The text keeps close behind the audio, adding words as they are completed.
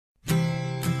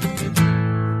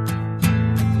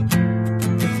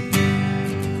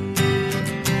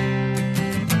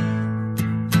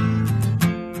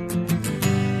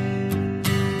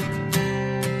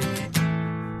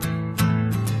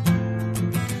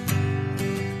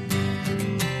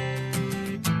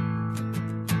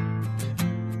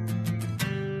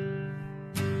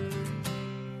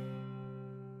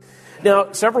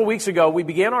Now, several weeks ago, we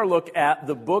began our look at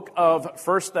the book of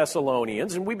First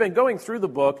Thessalonians, and we've been going through the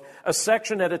book a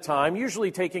section at a time, usually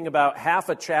taking about half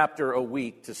a chapter a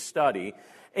week to study.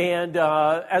 And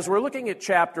as we're looking at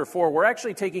chapter 4, we're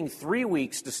actually taking 3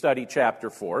 weeks to study chapter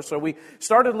 4. So we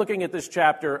started looking at this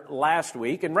chapter last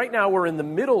week, and right now we're in the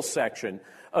middle section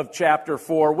of chapter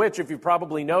 4, which, if you've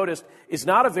probably noticed, is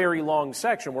not a very long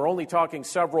section. We're only talking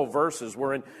several verses.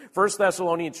 We're in 1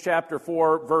 Thessalonians chapter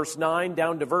 4, verse 9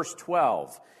 down to verse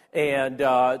 12. And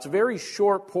it's a very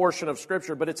short portion of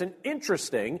Scripture, but it's an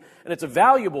interesting and it's a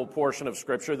valuable portion of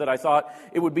Scripture that I thought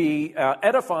it would be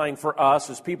edifying for us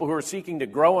as people who are seeking to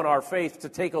grow in our faith to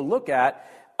take a look at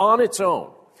on its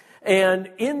own.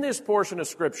 And in this portion of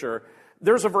Scripture,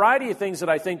 there's a variety of things that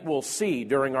I think we'll see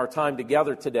during our time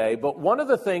together today, but one of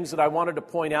the things that I wanted to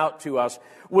point out to us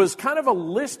was kind of a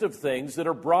list of things that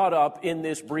are brought up in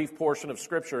this brief portion of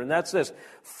Scripture, and that's this: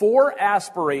 4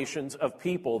 aspirations of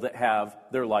people that have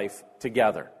their life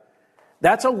together.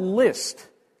 That's a list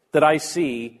that I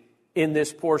see in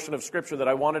this portion of Scripture that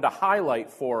I wanted to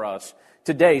highlight for us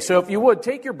today. So if you would,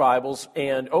 take your Bibles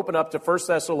and open up to 1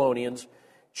 Thessalonians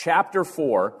chapter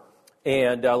 4.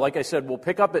 And like I said, we'll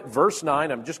pick up at verse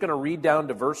 9. I'm just going to read down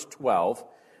to verse 12.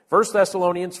 1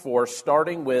 Thessalonians 4,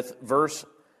 starting with verse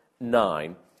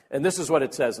 9. And this is what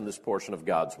it says in this portion of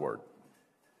God's Word.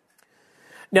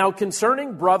 Now,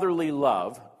 concerning brotherly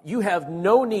love, you have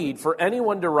no need for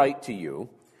anyone to write to you,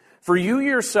 for you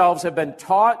yourselves have been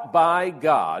taught by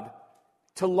God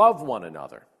to love one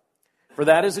another. For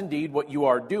that is indeed what you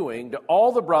are doing to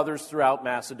all the brothers throughout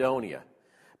Macedonia.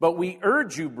 But we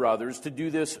urge you, brothers, to do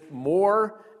this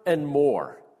more and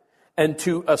more, and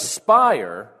to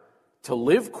aspire to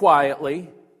live quietly,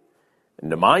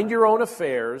 and to mind your own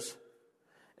affairs,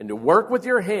 and to work with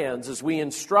your hands as we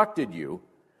instructed you,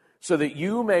 so that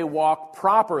you may walk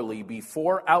properly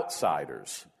before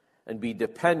outsiders and be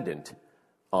dependent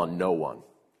on no one.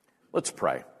 Let's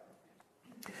pray.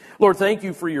 Lord, thank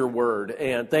you for your word,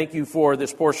 and thank you for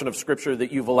this portion of Scripture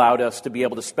that you've allowed us to be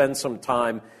able to spend some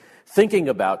time thinking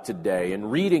about today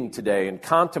and reading today and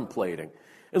contemplating.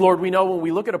 And Lord, we know when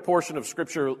we look at a portion of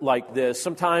Scripture like this,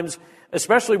 sometimes,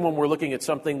 especially when we're looking at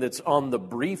something that's on the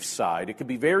brief side, it can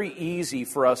be very easy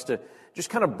for us to just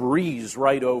kind of breeze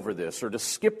right over this or to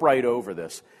skip right over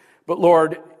this. But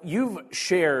Lord, you've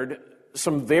shared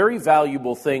some very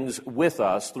valuable things with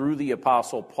us through the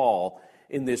Apostle Paul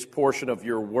in this portion of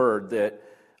your word that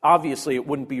obviously it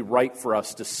wouldn't be right for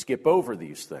us to skip over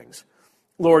these things.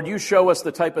 Lord, you show us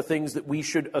the type of things that we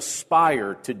should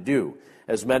aspire to do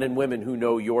as men and women who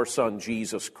know your Son,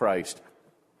 Jesus Christ.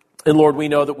 And Lord, we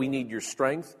know that we need your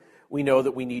strength. We know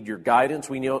that we need your guidance.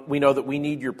 We know that we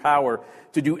need your power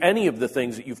to do any of the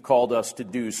things that you've called us to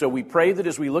do. So we pray that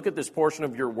as we look at this portion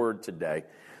of your word today,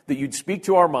 that you'd speak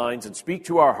to our minds and speak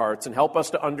to our hearts and help us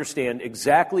to understand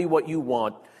exactly what you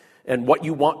want and what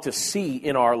you want to see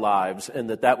in our lives,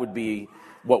 and that would be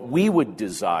what we would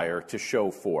desire to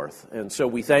show forth. And so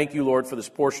we thank you, Lord, for this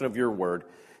portion of your word.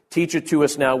 Teach it to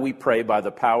us now, we pray, by the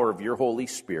power of your Holy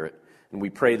Spirit. And we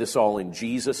pray this all in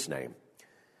Jesus' name.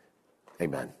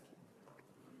 Amen.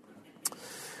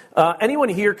 Anyone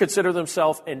here consider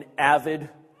themselves an avid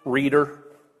reader?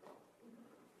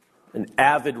 An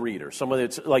avid reader. Someone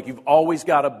that's like you've always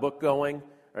got a book going.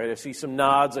 All right, I see some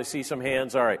nods, I see some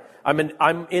hands. All right,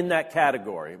 I'm in that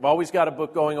category. I've always got a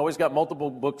book going, always got multiple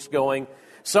books going.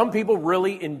 Some people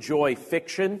really enjoy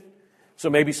fiction. So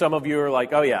maybe some of you are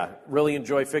like, oh yeah, really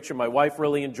enjoy fiction. My wife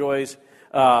really enjoys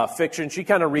fiction. She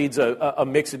kind of reads a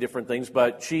mix of different things,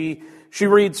 but she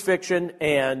reads fiction.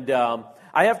 And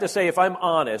I have to say, if I'm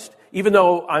honest, even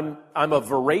though I'm a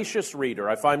voracious reader,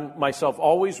 I find myself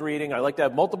always reading. I like to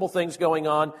have multiple things going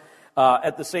on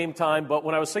at the same time. But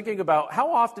when I was thinking about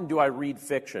how often do I read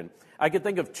fiction, I could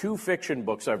think of 2 fiction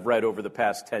books I've read over the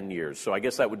past 10 years. So I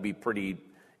guess that would be pretty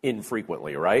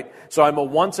infrequently, right? So I'm a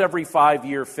once every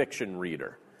 5-year fiction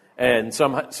reader. And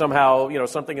somehow,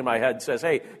 something in my head says,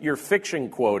 hey, your fiction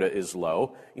quota is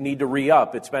low. You need to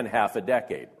re-up. It's been half a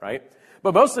decade, right?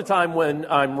 But most of the time when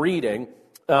I'm reading,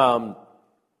 I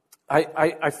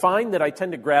find that I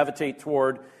tend to gravitate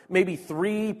toward maybe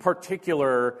 3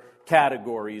 particular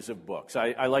categories of books.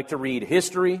 I like to read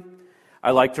history, I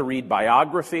like to read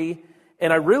biography,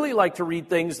 and I really like to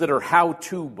read things that are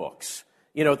how-to books.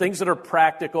 Things that are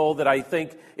practical, that I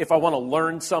think if I want to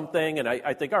learn something, and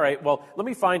I think, all right, well, let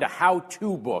me find a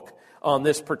how-to book on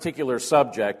this particular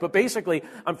subject. But basically,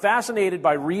 I'm fascinated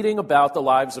by reading about the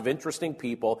lives of interesting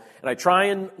people, and I try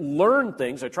and learn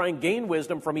things. I try and gain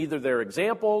wisdom from either their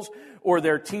examples or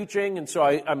their teaching, and so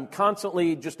I'm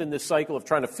constantly just in this cycle of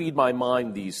trying to feed my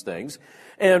mind these things.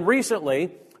 And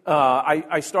recently,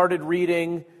 I started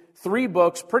reading three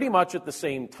books pretty much at the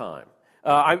same time.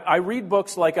 I read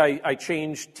books like I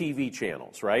change TV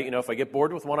channels, right? If I get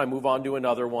bored with one, I move on to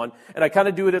another one, and I kind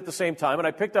of do it at the same time. And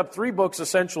I picked up three books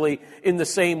essentially in the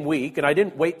same week, and I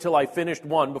didn't wait till I finished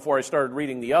one before I started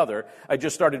reading the other. I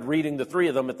just started reading the three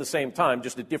of them at the same time,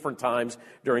 just at different times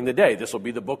during the day. This will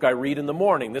be the book I read in the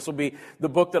morning. This will be the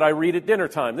book that I read at dinner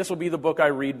time. This will be the book I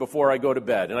read before I go to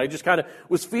bed. And I just kind of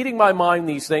was feeding my mind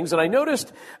these things, and I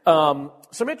noticed some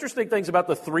interesting things about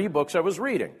the three books I was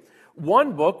reading.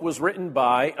 One book was written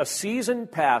by a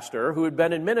seasoned pastor who had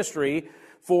been in ministry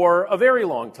for a very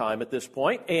long time at this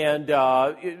point, and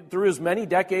through his many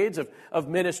decades of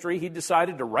ministry, he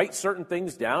decided to write certain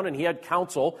things down, and he had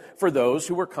counsel for those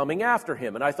who were coming after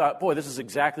him. And I thought, boy, this is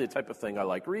exactly the type of thing I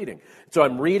like reading. So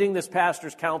I'm reading this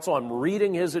pastor's counsel, I'm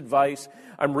reading his advice,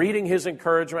 I'm reading his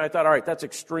encouragement. I thought, all right, that's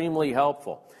extremely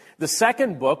helpful. The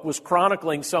second book was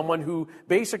chronicling someone who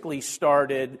basically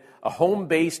started a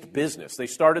home-based business. They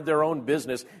started their own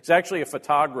business. He's actually a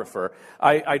photographer.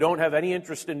 I don't have any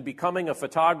interest in becoming a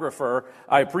photographer.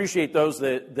 I appreciate those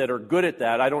that are good at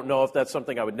that. I don't know if that's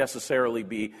something I would necessarily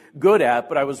be good at,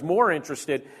 but I was more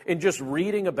interested in just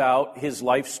reading about his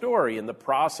life story and the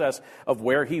process of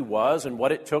where he was and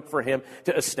what it took for him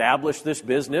to establish this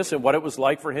business and what it was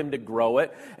like for him to grow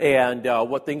it and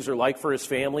what things are like for his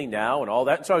family now and all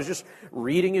that. So I was just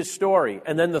reading his story.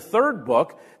 And then the third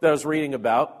book that I was reading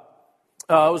about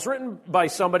was written by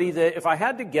somebody that, if I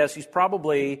had to guess, he's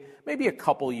probably maybe a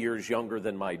couple years younger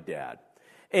than my dad.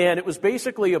 And it was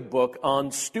basically a book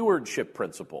on stewardship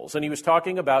principles. And he was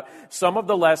talking about some of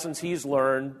the lessons he's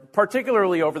learned,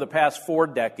 particularly over the past 4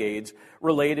 decades,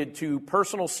 related to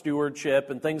personal stewardship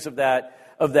and things of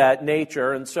that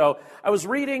nature. And so I was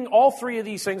reading all three of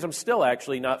these things. I'm still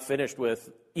actually not finished with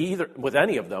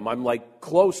any of them. I'm like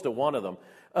close to one of them.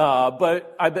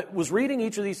 But I was reading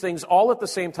each of these things all at the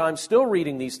same time, still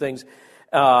reading these things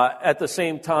at the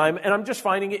same time, and I'm just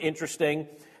finding it interesting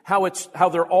how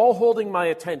they're all holding my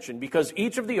attention, because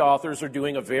each of the authors are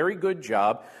doing a very good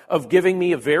job of giving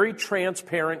me a very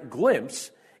transparent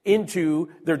glimpse into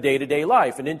their day-to-day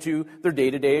life and into their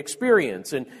day-to-day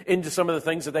experience and into some of the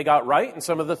things that they got right and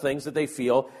some of the things that they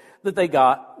feel that they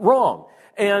got wrong.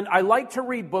 And I like to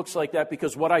read books like that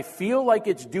because what I feel like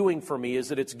it's doing for me is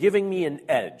that it's giving me an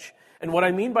edge. And what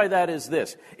I mean by that is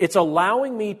this: it's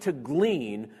allowing me to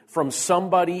glean from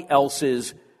somebody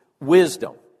else's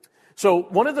wisdom. So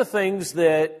one of the things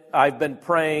that I've been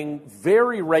praying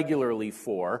very regularly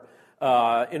for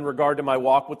in regard to my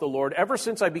walk with the Lord, ever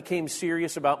since I became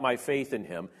serious about my faith in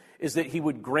Him, is that He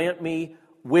would grant me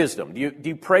wisdom. Do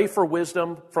you pray for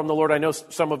wisdom from the Lord? I know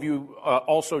some of you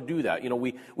also do that.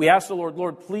 We ask the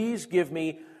Lord, please give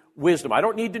me wisdom. I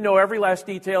don't need to know every last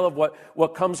detail of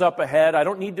what comes up ahead. I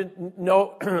don't need to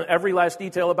know every last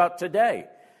detail about today.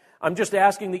 I'm just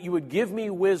asking that you would give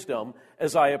me wisdom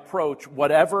as I approach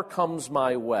whatever comes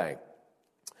my way.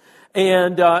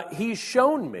 And He's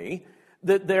shown me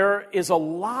that there is a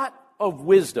lot of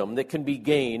wisdom that can be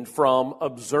gained from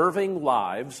observing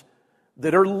lives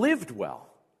that are lived well.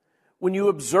 When you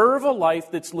observe a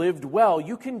life that's lived well,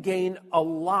 you can gain a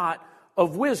lot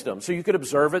of wisdom. So you could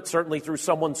observe it certainly through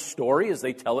someone's story as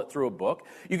they tell it through a book.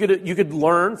 You could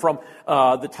learn from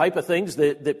the type of things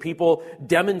that people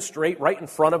demonstrate right in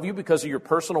front of you because of your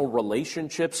personal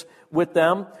relationships with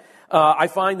them. I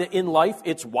find that in life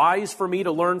it's wise for me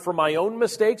to learn from my own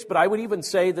mistakes, but I would even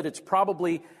say that it's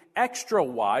probably extra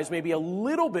wise, maybe a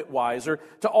little bit wiser,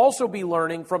 to also be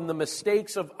learning from the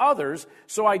mistakes of others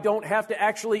so I don't have to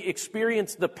actually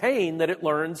experience the pain that it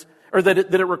learns or that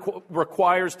it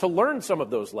requires to learn some of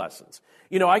those lessons.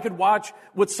 I could watch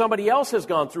what somebody else has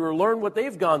gone through or learn what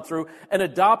they've gone through and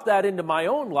adopt that into my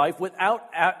own life without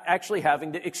actually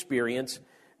having to experience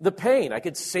the pain. I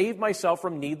could save myself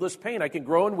from needless pain. I can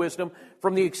grow in wisdom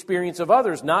from the experience of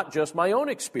others, not just my own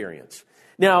experience.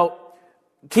 Now,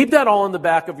 keep that all in the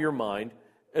back of your mind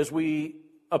as we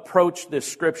approach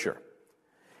this scripture.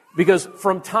 Because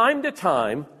from time to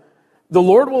time, the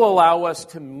Lord will allow us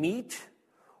to meet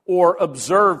or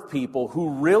observe people who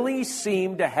really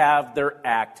seem to have their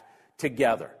act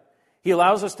together. He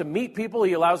allows us to meet people,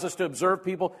 He allows us to observe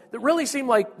people that really seem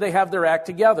like they have their act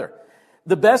together.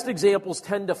 The best examples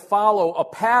tend to follow a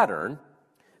pattern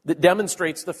that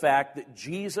demonstrates the fact that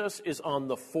Jesus is on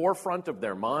the forefront of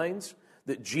their minds,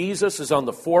 that Jesus is on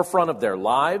the forefront of their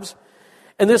lives.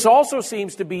 And this also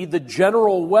seems to be the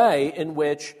general way in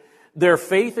which their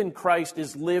faith in Christ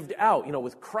is lived out.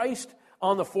 With Christ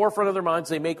on the forefront of their minds,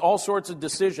 they make all sorts of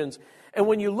decisions. And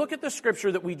when you look at the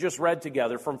scripture that we just read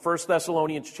together from 1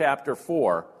 Thessalonians chapter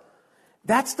 4,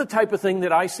 that's the type of thing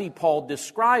that I see Paul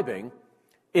describing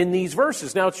in these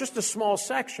verses. Now, it's just a small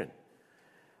section.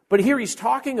 But here he's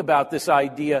talking about this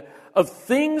idea of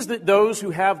things that those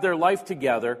who have their life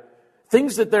together,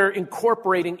 things that they're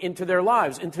incorporating into their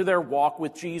lives, into their walk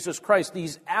with Jesus Christ,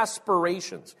 these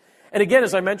aspirations. And again,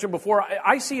 as I mentioned before,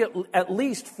 I see at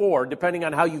least four, depending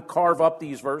on how you carve up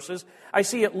these verses, I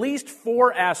see at least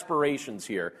four aspirations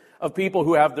here of people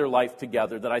who have their life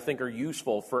together that I think are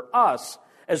useful for us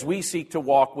as we seek to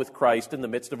walk with Christ in the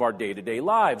midst of our day-to-day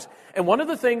lives. And one of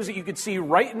the things that you could see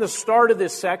right in the start of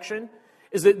this section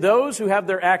is that those who have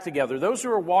their act together, those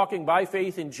who are walking by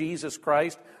faith in Jesus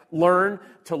Christ, learn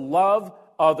to love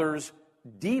others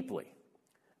deeply.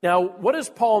 Now, what does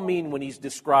Paul mean when he's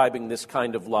describing this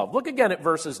kind of love? Look again at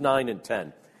verses 9 and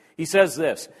 10. He says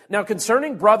this, "Now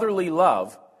concerning brotherly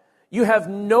love, you have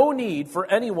no need for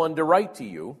anyone to write to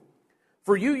you,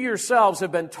 for you yourselves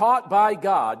have been taught by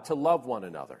God to love one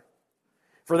another.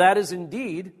 For that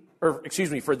indeed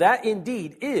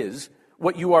is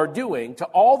what you are doing to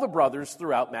all the brothers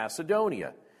throughout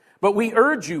Macedonia. But we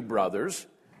urge you, brothers,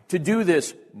 to do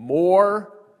this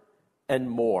more and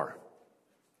more."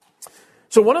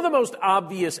 So one of the most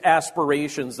obvious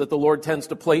aspirations that the Lord tends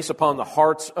to place upon the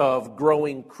hearts of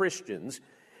growing Christians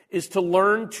is to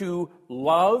learn to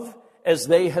love as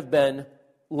they have been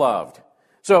loved.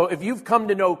 So if you've come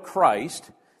to know Christ,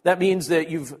 that means that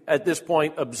you've, at this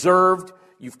point, observed,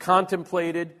 you've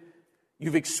contemplated,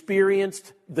 you've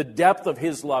experienced the depth of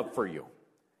His love for you.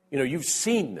 You know, you've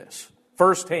seen this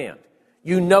firsthand.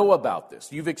 You know about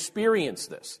this. You've experienced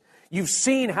this. You've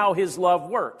seen how His love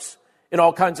works in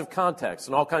all kinds of contexts,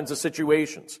 in all kinds of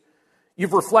situations.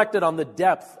 You've reflected on the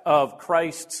depth of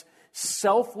Christ's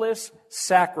selfless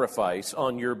sacrifice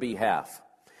on your behalf.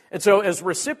 And so as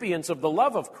recipients of the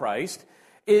love of Christ,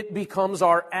 it becomes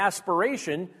our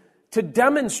aspiration to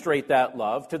demonstrate that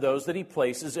love to those that He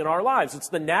places in our lives. It's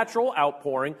the natural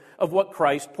outpouring of what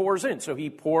Christ pours in. So He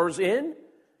pours in,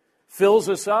 fills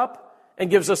us up, and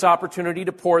gives us opportunity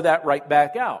to pour that right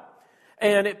back out.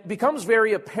 And it becomes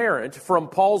very apparent from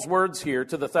Paul's words here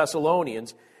to the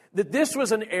Thessalonians that this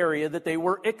was an area that they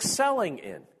were excelling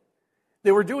in.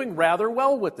 They were doing rather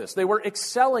well with this. They were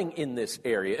excelling in this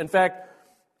area. In fact,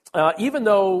 even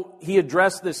though he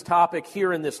addressed this topic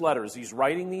here in this letter, as he's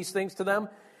writing these things to them,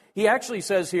 he actually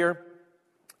says here,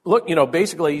 look,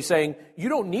 basically he's saying, you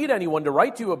don't need anyone to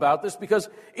write to you about this because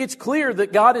it's clear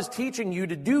that God is teaching you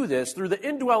to do this through the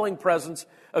indwelling presence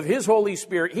of His Holy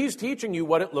Spirit. He's teaching you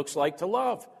what it looks like to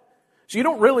love. So you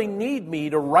don't really need me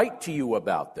to write to you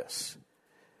about this.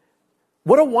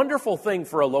 What a wonderful thing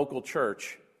for a local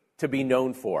church to be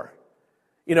known for.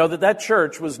 That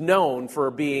church was known for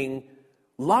being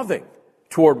loving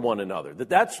toward one another.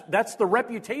 That's the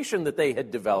reputation that they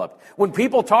had developed. When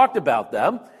people talked about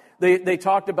them, They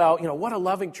talked about, what a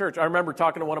loving church. I remember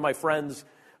talking to one of my friends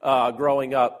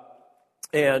growing up,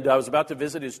 and I was about to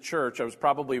visit his church. I was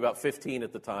probably about 15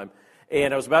 at the time,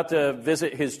 and I was about to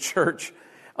visit his church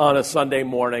on a Sunday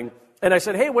morning. And I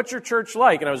said, "Hey, what's your church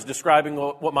like?" And I was describing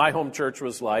what my home church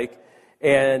was like,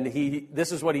 and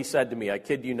this is what he said to me. I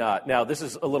kid you not. Now, this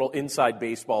is a little inside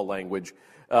baseball language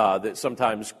that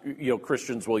sometimes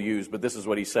Christians will use, but this is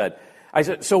what he said. I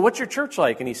said, "So what's your church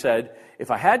like?" And he said,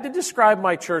 "If I had to describe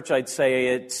my church, I'd say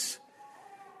it's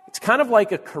kind of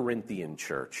like a Corinthian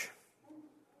church."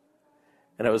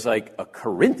 And I was like, a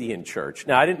Corinthian church?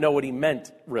 Now, I didn't know what he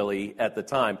meant really at the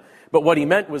time, but what he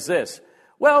meant was this.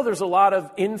 Well, there's a lot of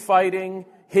infighting,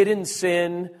 hidden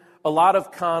sin, a lot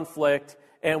of conflict,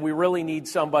 and we really need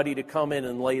somebody to come in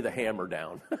and lay the hammer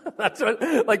down.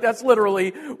 That's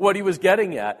literally what he was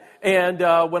getting at. And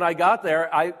when I got there,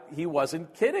 he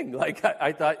wasn't kidding.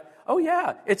 I thought, oh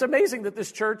yeah, it's amazing that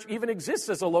this church even exists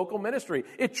as a local ministry.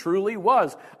 It truly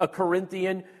was a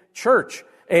Corinthian church.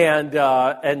 And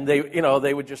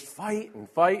they would just fight and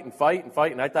fight and fight and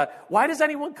fight. And I thought, why does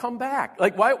anyone come back?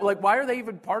 Why are they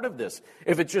even part of this?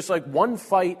 If it's just like one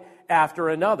fight after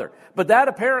another. But that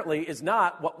apparently is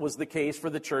not what was the case for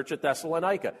the church at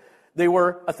Thessalonica. They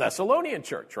were a Thessalonian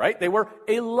church, right? They were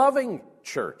a loving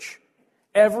church.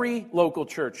 Every local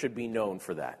church should be known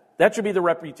for that. That should be the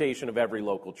reputation of every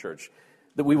local church,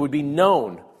 that we would be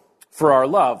known for our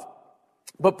love.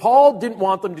 But Paul didn't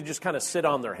want them to just kind of sit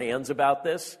on their hands about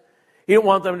this. He didn't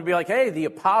want them to be like, hey, the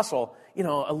apostle,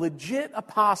 a legit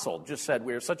apostle just said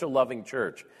we're such a loving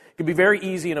church. It can be very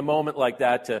easy in a moment like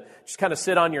that to just kind of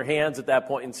sit on your hands at that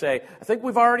point and say, I think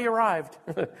we've already arrived.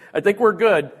 I think we're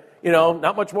good.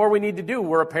 Not much more we need to do.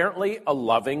 We're apparently a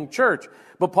loving church.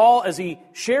 But Paul, as he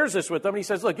shares this with them, he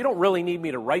says, look, you don't really need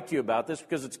me to write to you about this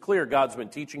because it's clear God's been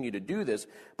teaching you to do this.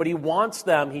 But he wants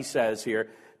them, he says here,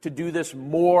 to do this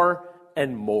more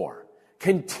and more.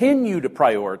 Continue to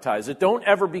prioritize it. Don't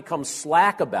ever become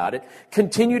slack about it.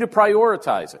 Continue to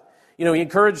prioritize it. He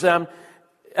encouraged them,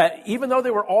 even though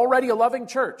they were already a loving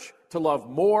church, to love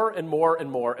more and more and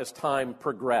more as time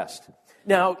progressed.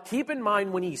 Now, keep in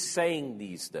mind when he's saying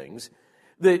these things,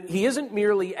 that he isn't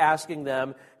merely asking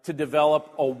them to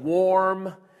develop a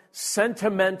warm,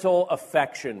 sentimental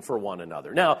affection for one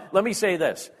another. Now, let me say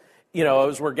this.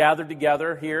 As we're gathered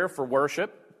together here for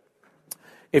worship,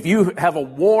 if you have a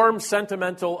warm,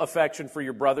 sentimental affection for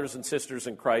your brothers and sisters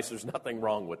in Christ, there's nothing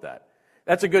wrong with that.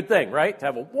 That's a good thing, right? To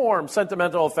have a warm,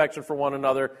 sentimental affection for one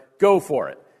another, go for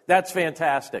it. That's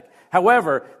fantastic.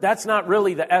 However, that's not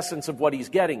really the essence of what he's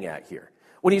getting at here.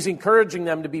 When he's encouraging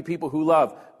them to be people who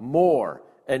love more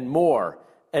and more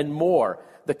and more,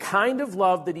 the kind of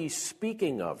love that he's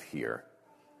speaking of here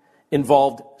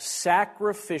involved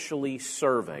sacrificially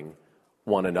serving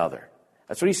one another.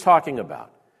 That's what he's talking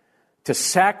about. To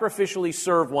sacrificially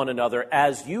serve one another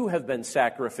as you have been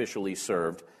sacrificially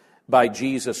served by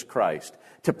Jesus Christ.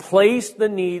 To place the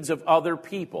needs of other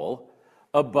people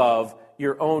above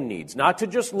your own needs. Not to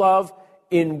just love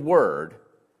in word,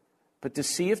 but to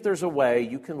see if there's a way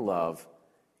you can love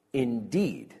in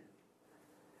deed.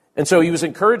 And so he was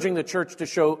encouraging the church to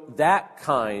show that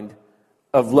kind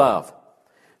of love.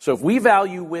 So if we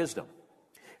value wisdom,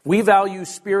 if we value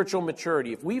spiritual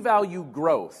maturity, if we value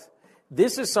growth,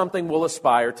 this is something we'll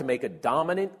aspire to make a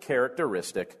dominant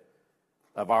characteristic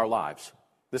of our lives.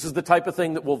 This is the type of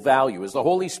thing that we'll value. As the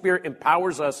Holy Spirit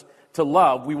empowers us to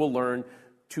love, we will learn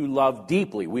to love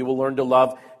deeply. We will learn to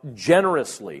love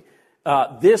generously.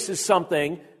 This is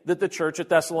something that the church at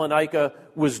Thessalonica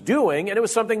was doing, and it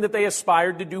was something that they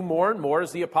aspired to do more and more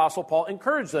as the Apostle Paul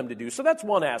encouraged them to do. So that's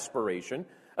one aspiration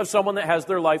of someone that has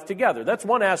their life together. That's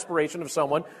one aspiration of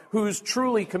someone who's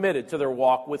truly committed to their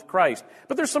walk with Christ.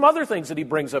 But there's some other things that he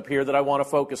brings up here that I want to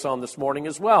focus on this morning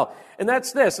as well. And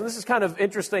that's this, and this is kind of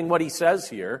interesting what he says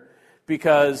here,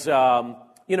 because,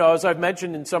 as I've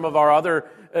mentioned in some of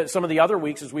the other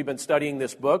weeks as we've been studying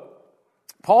this book,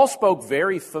 Paul spoke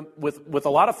with a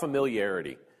lot of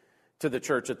familiarity to the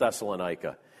church at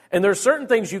Thessalonica. And there's certain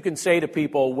things you can say to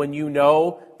people when you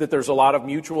know that there's a lot of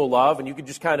mutual love, and you can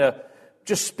just kind of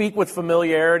speak with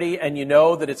familiarity, and you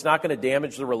know that it's not going to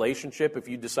damage the relationship if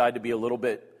you decide to be a little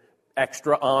bit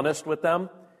extra honest with them.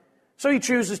 So he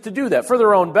chooses to do that for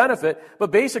their own benefit.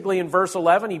 But basically in verse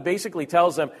 11, he basically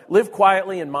tells them, live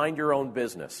quietly and mind your own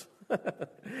business.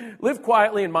 Live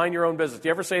quietly and mind your own business. Do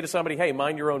you ever say to somebody, hey,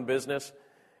 mind your own business?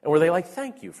 And were they like,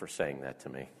 thank you for saying that to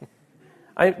me.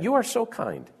 You are so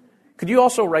kind. Could you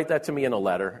also write that to me in a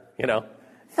letter?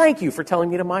 Thank you for telling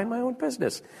me to mind my own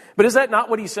business. But is that not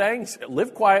what he's saying?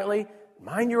 Live quietly,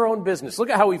 mind your own business. Look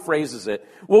at how he phrases it.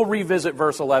 We'll revisit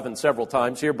verse 11 several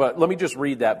times here, but let me just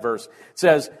read that verse. It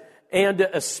says, and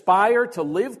to aspire to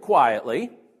live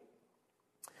quietly,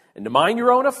 and to mind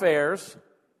your own affairs,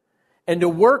 and to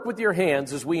work with your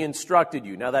hands as we instructed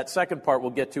you. Now that second part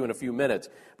we'll get to in a few minutes.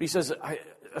 But he says,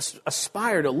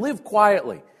 aspire to live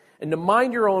quietly and to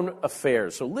mind your own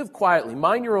affairs. So live quietly,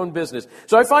 mind your own business.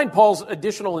 So I find Paul's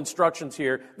additional instructions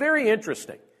here very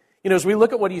interesting. As we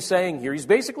look at what he's saying here, he's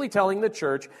basically telling the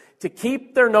church to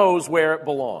keep their nose where it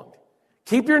belonged.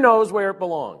 Keep your nose where it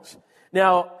belongs.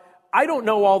 Now, I don't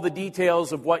know all the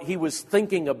details of what he was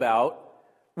thinking about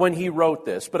when he wrote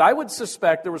this, but I would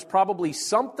suspect there was probably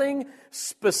something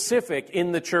specific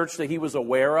in the church that he was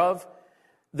aware of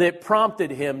that prompted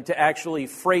him to actually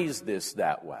phrase this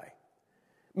that way.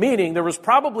 Meaning there was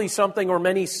probably something, or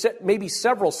maybe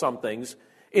several somethings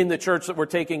in the church that were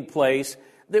taking place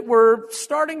that were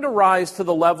starting to rise to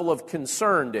the level of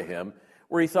concern to him,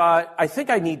 where he thought, I think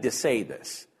I need to say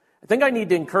this. I think I need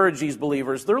to encourage these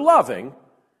believers. They're loving,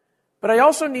 but I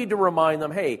also need to remind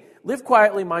them, hey, live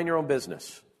quietly, mind your own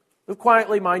business. Live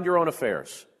quietly, mind your own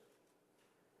affairs.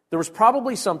 There was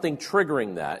probably something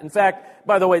triggering that. In fact,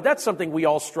 by the way, that's something we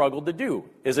all struggle to do,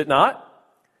 is it not?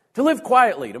 To live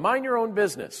quietly, to mind your own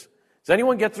business. Does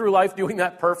anyone get through life doing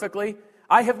that perfectly?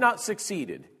 I have not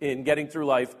succeeded in getting through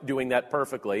life doing that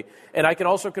perfectly. And I can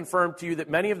also confirm to you that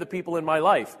many of the people in my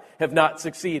life have not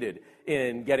succeeded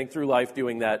in getting through life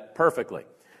doing that perfectly.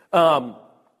 I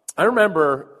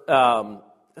remember,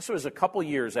 this was a couple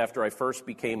years after I first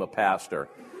became a pastor.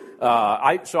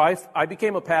 I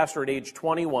became a pastor at age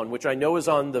 21, which I know is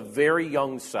on the very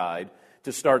young side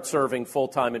to start serving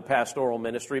full-time in pastoral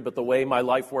ministry, but the way my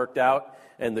life worked out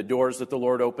and the doors that the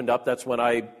Lord opened up, that's when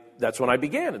I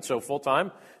began. And so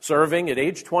full-time serving at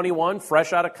age 21,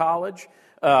 fresh out of college,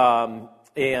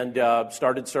 and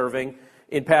started serving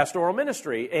in pastoral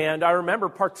ministry. And I remember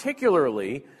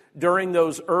particularly during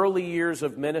those early years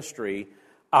of ministry,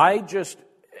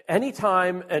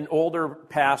 anytime an older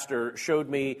pastor showed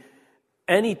me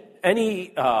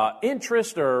any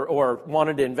interest or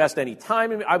wanted to invest any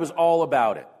time in me. I was all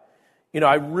about it.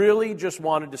 I really just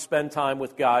wanted to spend time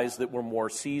with guys that were more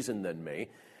seasoned than me.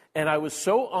 And I was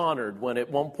so honored when at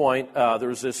one point there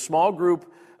was this small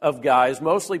group of guys,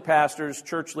 mostly pastors,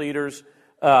 church leaders,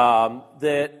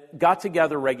 that got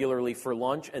together regularly for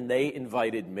lunch, and they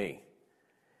invited me.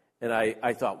 And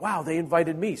I thought, wow, they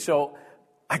invited me. So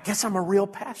I guess I'm a real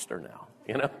pastor now,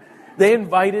 They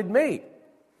invited me.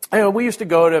 We used to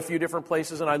go to a few different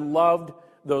places, and I loved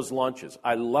those lunches.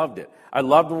 I loved it. I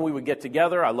loved when we would get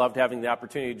together. I loved having the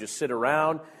opportunity to just sit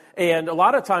around. And a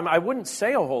lot of time, I wouldn't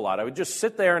say a whole lot. I would just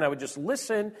sit there, and I would just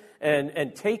listen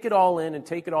and take it all in and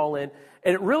take it all in.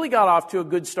 And it really got off to a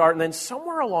good start. And then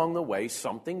somewhere along the way,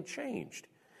 something changed.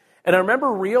 And I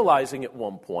remember realizing at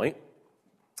one point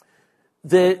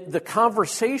that the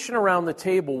conversation around the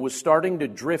table was starting to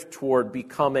drift toward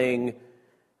becoming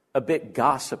a bit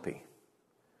gossipy.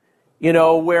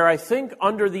 Where I think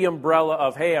under the umbrella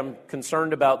of, hey, I'm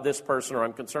concerned about this person or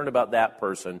I'm concerned about that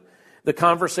person, the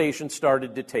conversation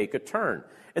started to take a turn.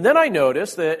 And then I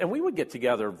noticed that, and we would get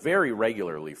together very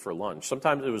regularly for lunch.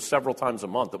 Sometimes it was several times a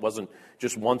month. It wasn't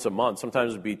just once a month.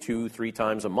 Sometimes it would be 2-3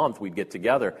 times a month we'd get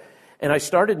together. And I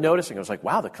started noticing, I was like,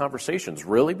 wow, the conversation's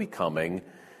really becoming,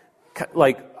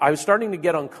 I was starting to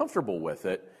get uncomfortable with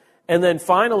it. And then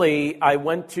finally, I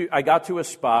got to a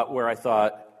spot where I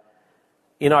thought,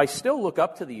 I still look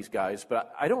up to these guys,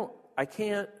 but I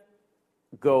can't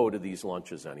go to these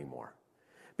lunches anymore.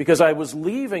 Because I was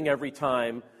leaving every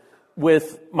time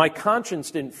with, my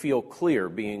conscience didn't feel clear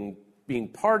being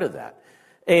part of that.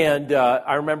 And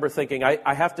I remember thinking,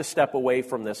 I have to step away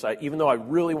from this. Even though I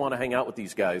really want to hang out with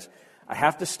these guys, I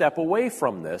have to step away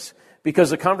from this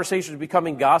because the conversation is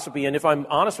becoming gossipy. And if I'm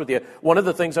honest with you, one of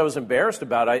the things I was embarrassed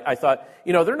about, I thought,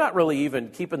 they're not really even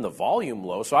keeping the volume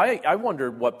low. So I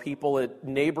wondered what people at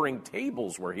neighboring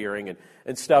tables were hearing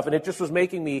and stuff. And it just was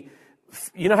making me,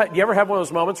 do you ever have one of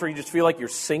those moments where you just feel like you're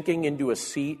sinking into a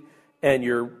seat and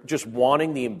you're just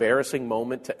wanting the embarrassing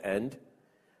moment to end?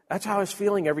 That's how I was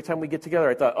feeling every time we get together.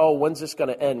 I thought, oh, when's this going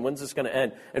to end? When's this going to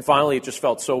end? And finally, it just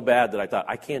felt so bad that I thought,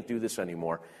 I can't do this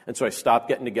anymore. And so I stopped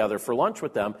getting together for lunch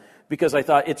with them because I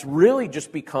thought it's really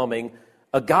just becoming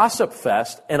a gossip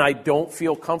fest, and I don't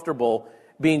feel comfortable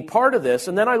being part of this.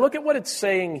 And then I look at what it's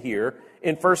saying here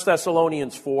in 1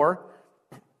 Thessalonians 4,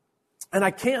 and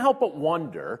I can't help but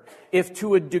wonder if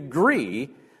to a degree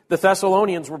the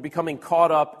Thessalonians were becoming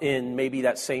caught up in maybe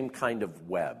that same kind of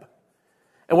web.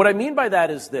 And what I mean by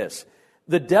that is this.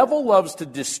 The devil loves to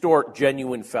distort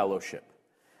genuine fellowship.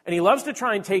 And he loves to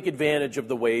try and take advantage of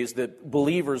the ways that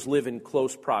believers live in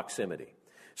close proximity.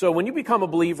 So when you become a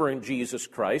believer in Jesus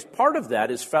Christ, part of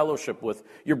that is fellowship with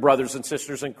your brothers and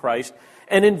sisters in Christ.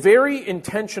 And in very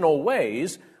intentional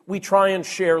ways, we try and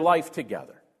share life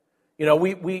together.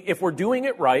 If we're doing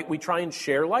it right, we try and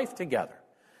share life together.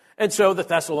 And so the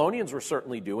Thessalonians were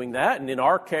certainly doing that. And in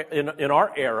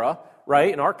our era,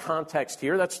 right, in our context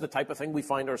here, that's the type of thing we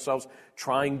find ourselves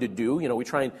trying to do. We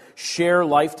try and share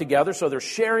life together. So they're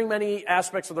sharing many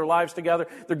aspects of their lives together.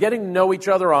 They're getting to know each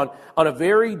other on a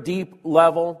very deep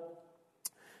level.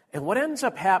 And what ends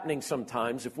up happening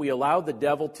sometimes, if we allow the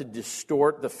devil to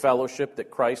distort the fellowship that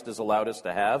Christ has allowed us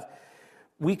to have,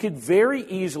 we could very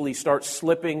easily start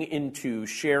slipping into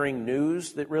sharing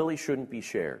news that really shouldn't be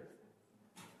shared.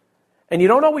 And you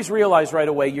don't always realize right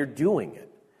away you're doing it.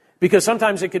 Because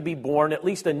sometimes it could be born, at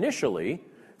least initially,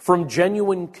 from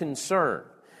genuine concern.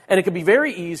 And it can be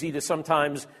very easy to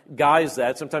sometimes guise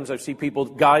that. Sometimes I see people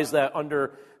guise that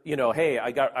under, hey,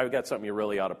 I got something you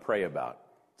really ought to pray about.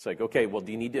 It's like, okay, well,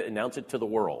 do you need to announce it to the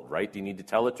world, right? Do you need to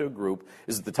tell it to a group?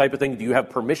 Is it the type of thing, do you have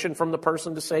permission from the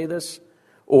person to say this?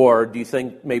 Or do you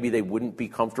think maybe they wouldn't be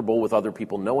comfortable with other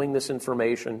people knowing this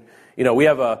information? We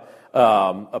have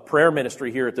a prayer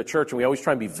ministry here at the church, and we always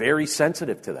try and be very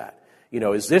sensitive to that.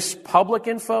 Is this public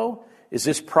info? Is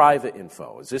this private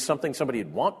info? Is this something somebody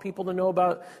would want people to know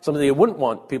about? Something they wouldn't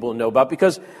want people to know about?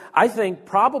 Because I think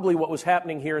probably what was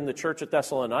happening here in the church at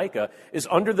Thessalonica is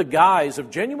under the guise of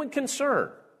genuine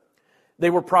concern. They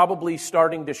were probably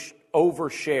starting to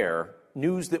overshare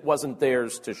news that wasn't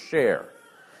theirs to share.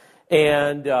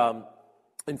 And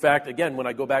in fact, again, when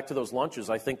I go back to those lunches,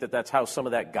 I think that's how some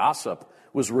of that gossip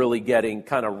was really getting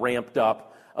kind of ramped up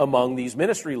among these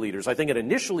ministry leaders. I think it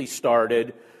initially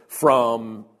started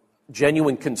from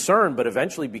genuine concern, but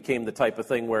eventually became the type of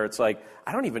thing where it's like,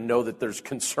 I don't even know that there's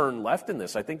concern left in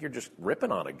this. I think you're just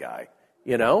ripping on a guy,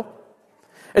 And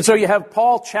so you have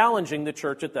Paul challenging the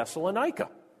church at Thessalonica.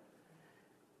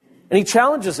 And he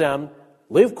challenges them,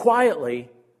 live quietly,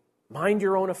 mind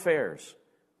your own affairs.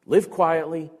 Live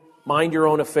quietly, mind your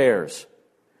own affairs.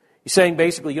 He's saying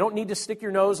basically, you don't need to stick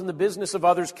your nose in the business of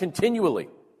others continually,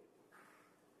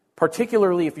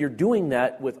 particularly if you're doing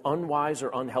that with unwise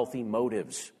or unhealthy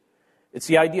motives. It's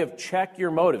the idea of check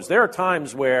your motives. There are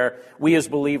times where we as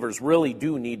believers really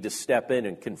do need to step in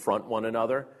and confront one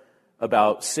another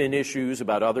about sin issues,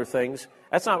 about other things.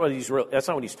 That's not what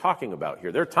he's talking about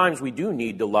here. There are times we do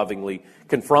need to lovingly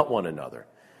confront one another.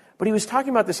 But he was talking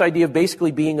about this idea of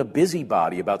basically being a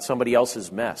busybody about somebody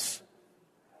else's mess.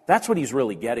 That's what he's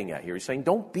really getting at here. He's saying,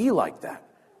 don't be like that,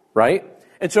 right?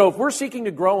 And so if we're seeking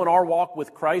to grow in our walk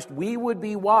with Christ, we would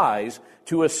be wise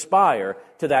to aspire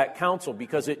to that counsel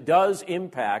because it does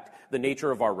impact the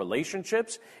nature of our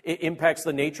relationships. It impacts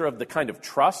the nature of the kind of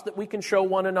trust that we can show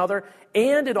one another.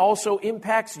 And it also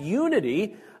impacts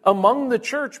unity among the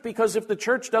church, because if the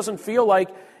church doesn't feel like,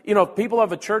 if people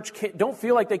of a church don't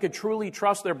feel like they could truly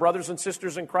trust their brothers and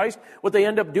sisters in Christ, what they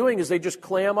end up doing is they just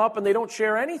clam up and they don't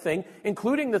share anything,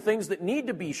 including the things that need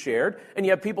to be shared. And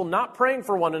you have people not praying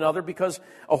for one another because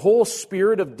a whole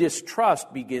spirit of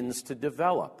distrust begins to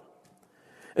develop.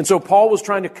 And so Paul was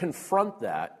trying to confront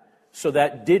that so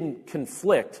that didn't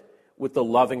conflict with the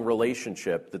loving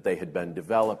relationship that they had been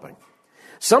developing.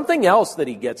 Something else that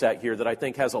he gets at here that I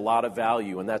think has a lot of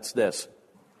value, and that's this.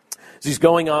 As he's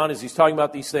going on, as he's talking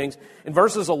about these things, in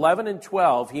verses 11 and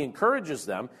 12, he encourages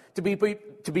them to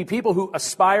be people who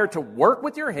aspire to work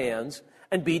with your hands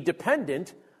and be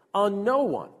dependent on no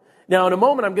one. Now, in a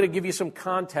moment, I'm going to give you some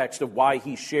context of why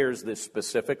he shares this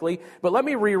specifically, but let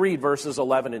me reread verses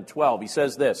 11 and 12. He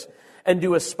says this, "And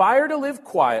to aspire to live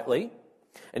quietly,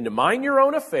 and to mind your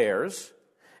own affairs,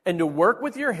 and to work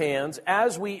with your hands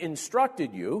as we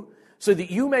instructed you, so that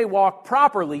you may walk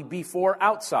properly before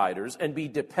outsiders and be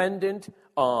dependent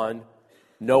on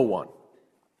no one."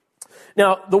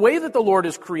 Now, the way that the Lord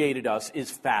has created us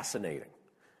is fascinating.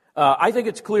 I think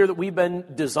it's clear that we've been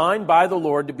designed by the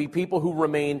Lord to be people who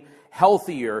remain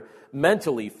healthier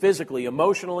mentally, physically,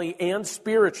 emotionally, and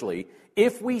spiritually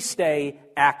if we stay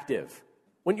active.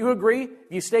 Wouldn't you agree?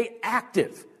 If you stay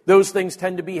active, those things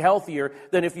tend to be healthier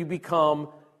than if you become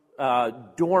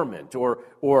dormant or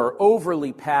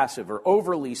overly passive or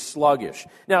overly sluggish.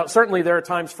 Now, certainly there are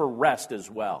times for rest as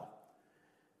well.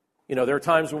 There are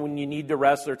times when you need to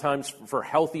rest. There are times for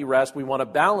healthy rest. We want to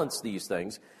balance these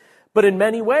things. But in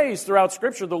many ways, throughout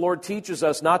Scripture, the Lord teaches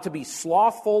us not to be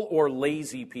slothful or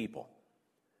lazy people.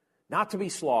 Not to be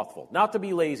slothful, not to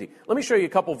be lazy. Let me show you a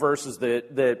couple verses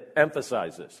that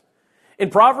emphasize this. In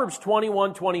Proverbs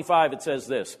 21:25, it says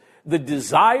this, "The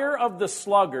desire of the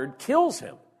sluggard kills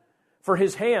him, for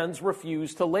his hands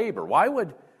refuse to labor." Why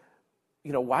would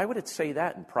it say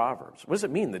that in Proverbs? What does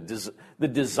it mean? The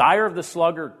desire of the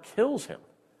sluggard kills him.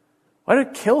 Why did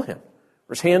it kill him?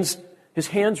 His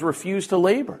hands refuse to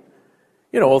labor.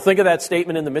 Well, think of that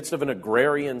statement in the midst of an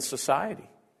agrarian society.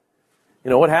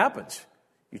 What happens?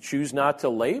 You choose not to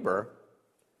labor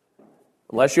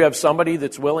unless you have somebody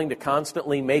that's willing to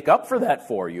constantly make up for that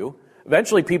for you.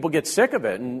 Eventually people get sick of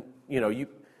it, and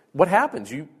what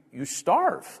happens? You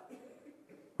starve.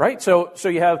 Right? So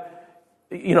you have,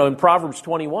 in Proverbs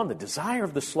 21, the desire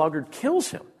of the sluggard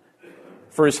kills him,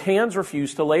 for his hands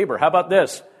refuse to labor. How about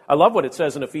this? I love what it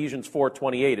says in Ephesians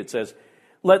 4:28. It says,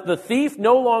 "Let the thief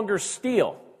no longer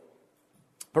steal,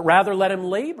 but rather let him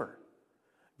labor,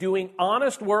 doing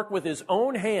honest work with his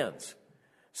own hands,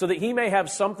 so that he may have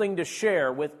something to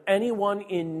share with anyone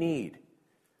in need."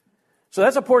 So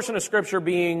that's a portion of Scripture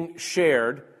being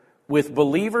shared with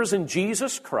believers in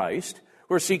Jesus Christ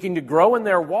who are seeking to grow in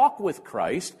their walk with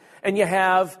Christ. And you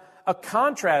have a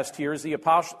contrast here as the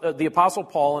Apostle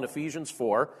Paul in Ephesians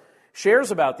 4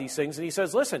 shares about these things. And he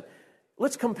says, listen,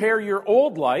 let's compare your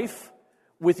old life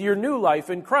with your new life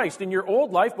in Christ. In your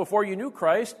old life, before you knew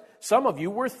Christ, some of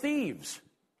you were thieves.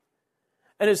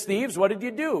 And as thieves, what did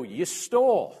you do? You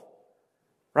stole.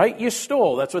 Right? You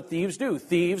stole. That's what thieves do.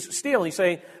 Thieves steal. He's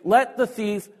saying, let the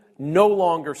thief no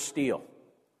longer steal.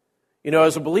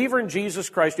 As a believer in Jesus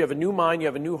Christ, you have a new mind, you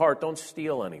have a new heart. Don't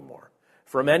steal anymore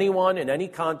from anyone in any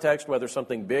context, whether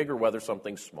something big or whether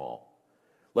something small.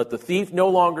 Let the thief no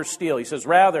longer steal. He says,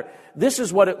 rather, this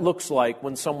is what it looks like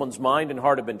when someone's mind and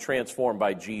heart have been transformed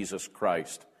by Jesus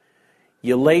Christ.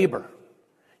 You labor.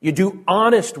 You do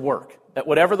honest work at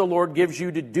whatever the Lord gives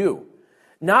you to do.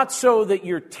 Not so that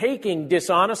you're taking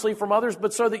dishonestly from others,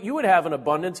 but so that you would have an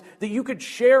abundance that you could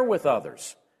share with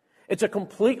others. It's a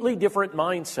completely different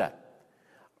mindset.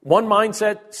 One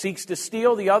mindset seeks to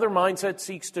steal, the other mindset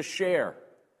seeks to share.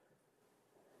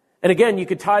 And again, you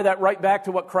could tie that right back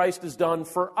to what Christ has done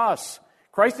for us.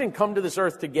 Christ didn't come to this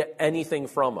earth to get anything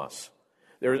from us.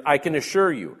 I can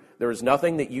assure you, there is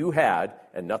nothing that you had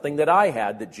and nothing that I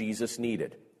had that Jesus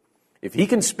needed. If he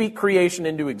can speak creation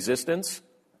into existence,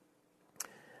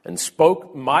 and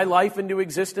spoke my life into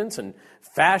existence and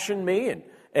fashioned me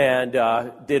and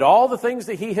did all the things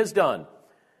that he has done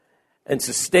and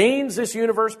sustains this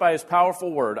universe by his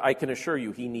powerful word, I can assure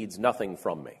you he needs nothing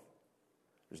from me.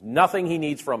 There's nothing he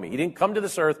needs from me. He didn't come to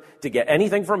this earth to get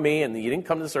anything from me, and he didn't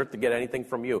come to this earth to get anything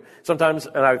from you. Sometimes,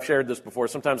 and I've shared this before,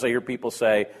 sometimes I hear people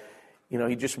say,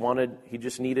 he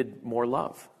just needed more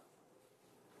love.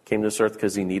 Came to this earth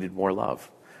because he needed more love.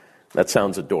 That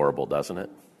sounds adorable, doesn't it?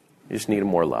 He just needed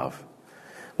more love.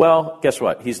 Well, guess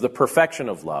what? He's the perfection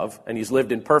of love, and he's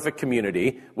lived in perfect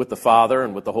community with the Father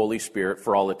and with the Holy Spirit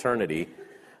for all eternity.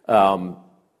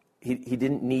 He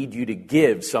didn't need you to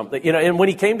give something. And when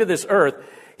he came to this earth,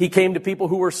 he came to people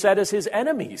who were set as his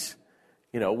enemies.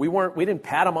 We didn't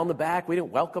pat him on the back. We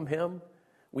didn't welcome him.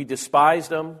 We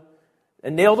despised him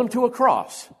and nailed him to a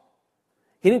cross.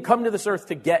 He didn't come to this earth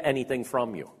to get anything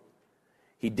from you.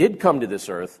 He did come to this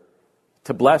earth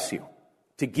to bless you,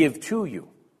 to give to you.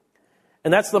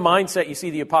 And that's the mindset you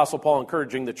see the Apostle Paul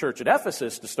encouraging the church at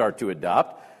Ephesus to start to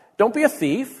adopt. Don't be a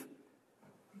thief.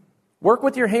 Work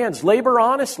with your hands. Labor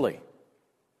honestly.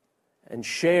 And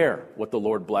share what the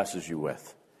Lord blesses you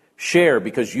with. Share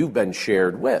because you've been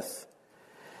shared with.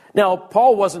 Now,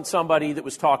 Paul wasn't somebody that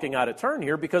was talking out of turn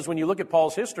here, because when you look at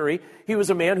Paul's history, he was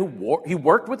a man who he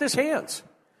worked with his hands.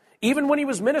 Even when he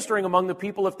was ministering among the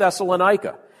people of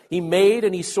Thessalonica, he made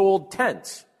and he sold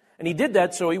tents. And he did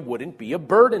that so he wouldn't be a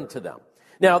burden to them.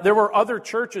 Now, there were other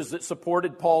churches that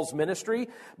supported Paul's ministry,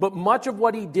 but much of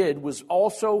what he did was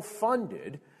also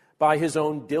funded by his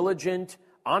own diligent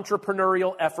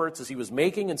entrepreneurial efforts as he was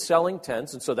making and selling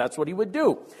tents, and so that's what he would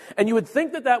do. And you would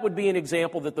think that that would be an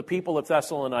example that the people of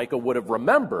Thessalonica would have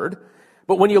remembered,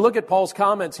 but when you look at Paul's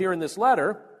comments here in this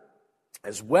letter,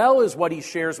 as well as what he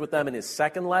shares with them in his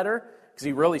second letter, because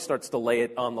he really starts to lay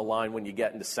it on the line when you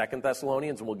get into 2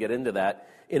 Thessalonians, and we'll get into that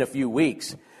in a few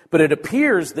weeks. But it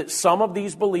appears that some of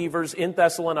these believers in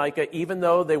Thessalonica, even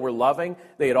though they were loving,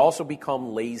 they had also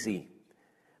become lazy.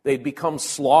 They'd become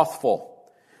slothful.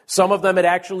 Some of them had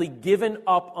actually given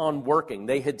up on working.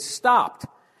 They had stopped.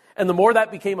 And the more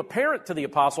that became apparent to the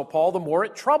Apostle Paul, the more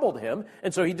it troubled him.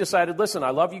 And so he decided, listen,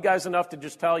 I love you guys enough to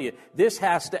just tell you, this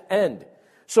has to end.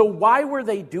 So why were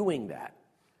they doing that?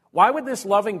 Why would this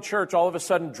loving church all of a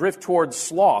sudden drift towards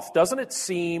sloth? Doesn't it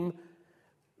seem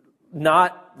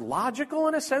not logical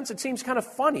in a sense? It seems kind of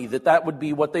funny that that would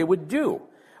be what they would do.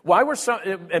 Why were some,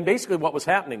 and basically what was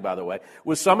happening, by the way,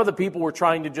 was some of the people were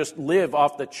trying to just live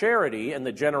off the charity and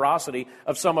the generosity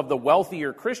of some of the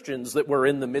wealthier Christians that were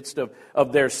in the midst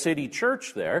of their city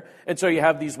church there. And so you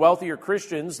have these wealthier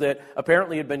Christians that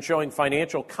apparently had been showing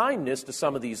financial kindness to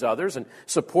some of these others and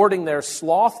supporting their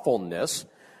slothfulness,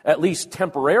 at least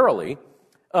temporarily.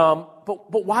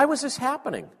 But why was this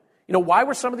happening? Why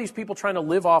were some of these people trying to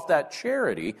live off that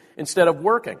charity instead of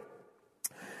working?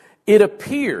 It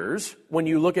appears, when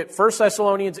you look at 1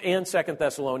 Thessalonians and 2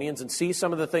 Thessalonians and see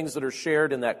some of the things that are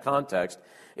shared in that context,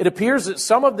 it appears that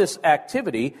some of this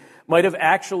activity might have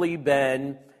actually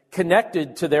been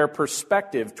connected to their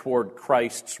perspective toward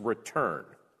Christ's return.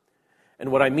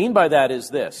 And what I mean by that is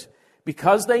this: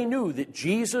 because they knew that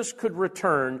Jesus could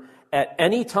return at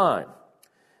any time,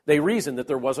 they reasoned that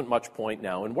there wasn't much point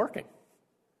now in working.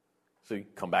 So you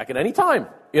come back at any time.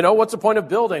 What's the point of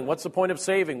building? What's the point of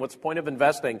saving? What's the point of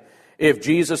investing if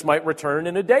Jesus might return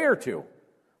in a day or two?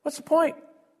 What's the point?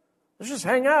 Let's just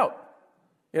hang out.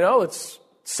 It's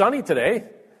sunny today.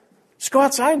 Just go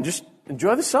outside and just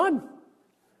enjoy the sun.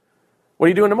 What are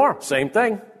you doing tomorrow? Same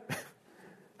thing.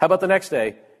 How about the next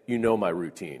day? My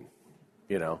routine.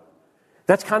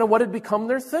 That's kind of what had become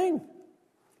their thing.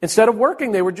 Instead of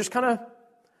working, they were just kind of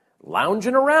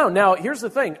lounging around. Now, here's the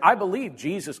thing. I believe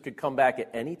Jesus could come back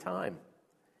at any time.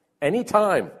 Any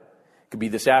time. It could be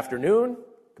this afternoon.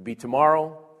 It could be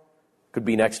tomorrow. It could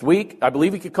be next week. I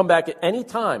believe he could come back at any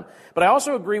time. But I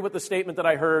also agree with the statement that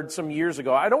I heard some years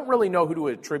ago. I don't really know who to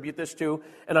attribute this to,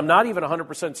 and I'm not even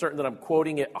 100% certain that I'm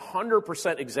quoting it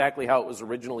 100% exactly how it was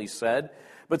originally said.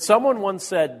 But someone once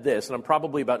said this, and I'm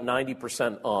probably about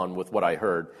 90% on with what I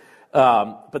heard.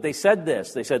 But they said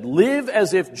this. They said, live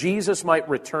as if Jesus might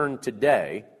return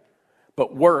today,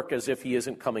 but work as if he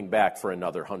isn't coming back for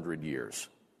another 100 years.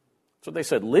 So they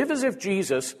said, live as if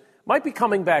Jesus might be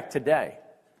coming back today,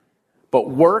 but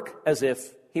work as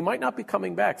if he might not be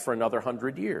coming back for another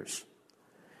 100 years.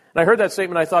 And I heard that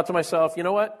statement, I thought to myself, you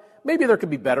know what? Maybe there could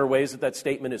be better ways that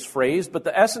statement is phrased, but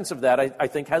the essence of that, I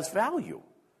think, has value.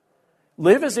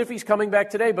 Live as if he's coming back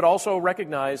today, but also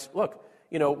recognize, look,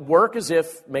 work as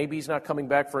if maybe he's not coming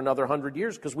back for another 100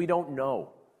 years, because we don't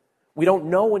know. We don't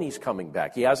know when he's coming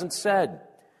back. He hasn't said.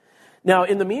 Now,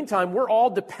 in the meantime, we're all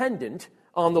dependent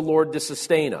on the Lord to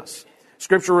sustain us.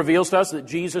 Scripture reveals to us that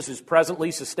Jesus is presently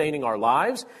sustaining our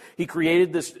lives. He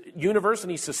created this universe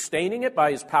and he's sustaining it by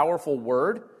his powerful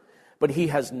word. But he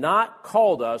has not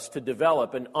called us to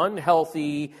develop an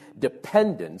unhealthy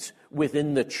dependence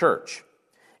within the church.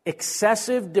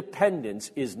 Excessive dependence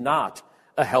is not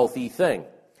a healthy thing.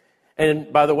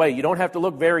 And by the way, you don't have to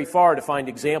look very far to find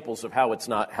examples of how it's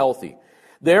not healthy.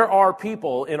 There are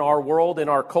people in our world, in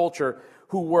our culture,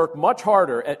 who work much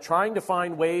harder at trying to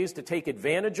find ways to take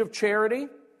advantage of charity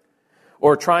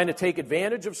or trying to take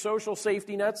advantage of social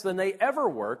safety nets than they ever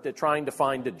worked at trying to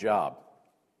find a job.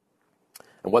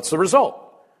 And what's the result?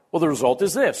 Well, the result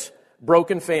is this: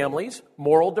 broken families,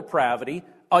 moral depravity,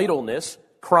 idleness,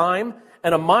 crime,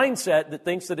 and a mindset that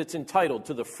thinks that it's entitled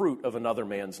to the fruit of another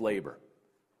man's labor.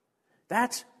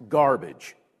 That's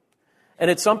garbage. And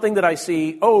it's something that I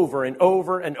see over and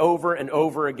over and over and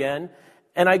over again,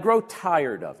 and I grow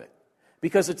tired of it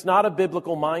because it's not a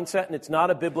biblical mindset and it's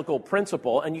not a biblical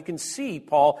principle, and you can see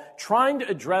Paul trying to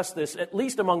address this, at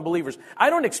least among believers. I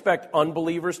don't expect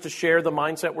unbelievers to share the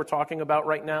mindset we're talking about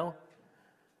right now,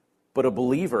 but a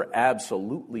believer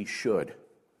absolutely should.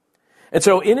 And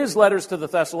so in his letters to the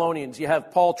Thessalonians, you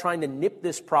have Paul trying to nip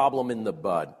this problem in the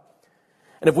bud.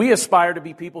 And if we aspire to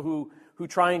be people who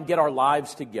try and get our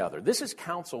lives together, this is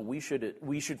counsel we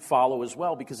should follow as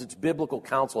well, because it's biblical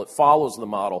counsel. It follows the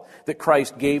model that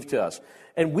Christ gave to us.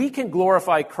 And we can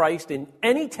glorify Christ in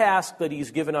any task that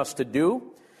he's given us to do,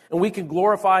 and we can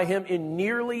glorify him in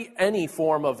nearly any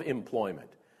form of employment.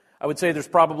 I would say there's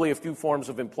probably a few forms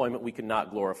of employment we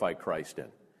cannot glorify Christ in.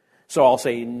 So I'll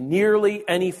say nearly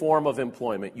any form of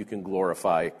employment you can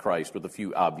glorify Christ, with a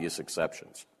few obvious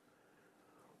exceptions.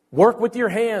 Work with your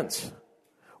hands.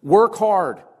 Work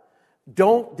hard.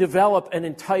 Don't develop an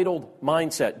entitled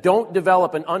mindset. Don't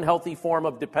develop an unhealthy form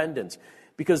of dependence,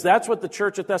 because that's what the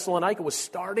church at Thessalonica was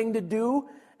starting to do.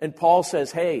 And Paul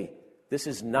says, hey, this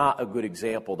is not a good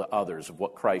example to others of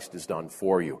what Christ has done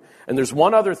for you. And there's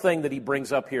one other thing that he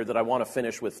brings up here that I want to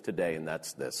finish with today, and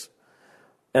that's this.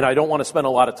 And I don't want to spend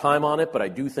a lot of time on it, but I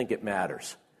do think it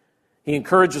matters. He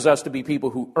encourages us to be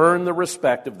people who earn the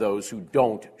respect of those who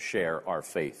don't share our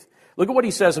faith. Look at what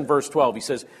he says in verse 12. He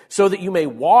says, so that you may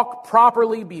walk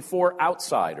properly before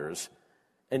outsiders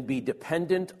and be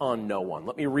dependent on no one.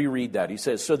 Let me reread that. He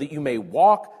says, so that you may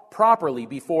walk properly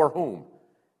before whom?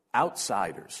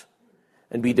 Outsiders.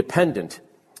 And be dependent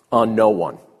on no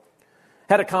one.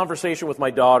 Had a conversation with my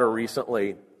daughter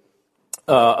recently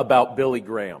about Billy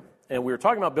Graham. And we were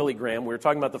talking about Billy Graham. We were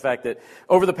talking about the fact that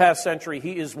over the past century,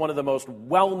 he is one of the most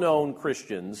well-known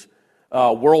Christians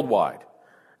worldwide.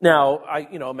 Now, I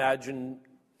imagine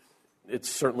it's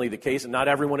certainly the case, and not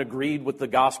everyone agreed with the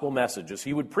gospel messages.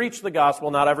 He would preach the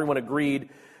gospel. Not everyone agreed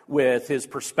with his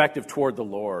perspective toward the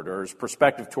Lord, or his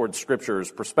perspective toward Scripture,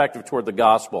 his perspective toward the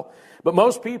gospel. But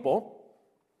most people,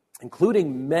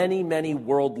 including many, many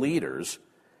world leaders,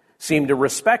 seem to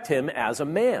respect him as a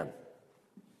man.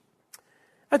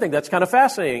 I think that's kind of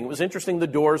fascinating. It was interesting the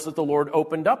doors that the Lord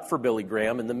opened up for Billy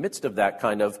Graham in the midst of that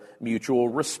kind of mutual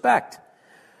respect.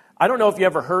 I don't know if you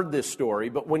ever heard this story,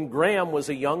 but when Graham was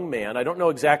a young man, I don't know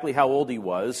exactly how old he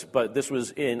was, but this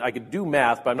was I could do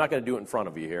math, but I'm not going to do it in front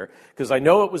of you here, because I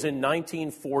know it was in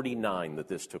 1949 that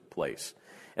this took place.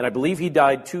 And I believe he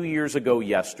died 2 years ago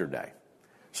yesterday.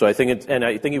 So I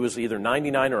think he was either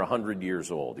 99 or 100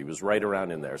 years old. He was right around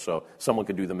in there, so someone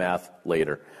could do the math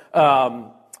later. But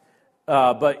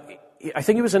I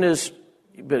think he was in his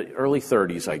early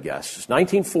 30s, I guess. It's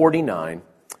 1949,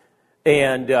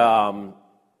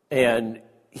 and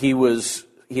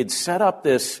he had set up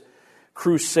this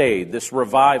crusade, this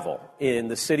revival in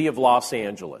the city of Los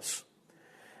Angeles.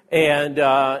 And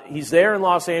he's there in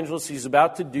Los Angeles. He's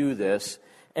about to do this.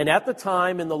 And at the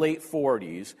time, in the late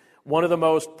 40s, one of the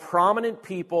most prominent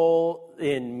people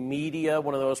in media,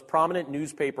 one of the most prominent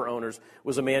newspaper owners,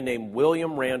 was a man named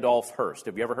William Randolph Hearst.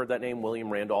 Have you ever heard that name, William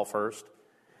Randolph Hearst?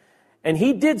 And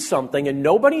he did something, and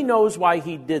nobody knows why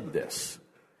he did this.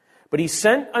 But he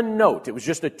sent a note. It was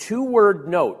just a 2-word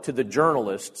note to the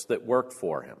journalists that worked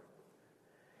for him.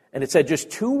 And it said just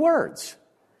 2 words.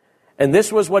 And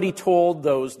this was what he told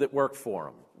those that worked for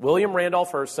him. William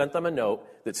Randolph Hearst sent them a note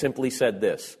that simply said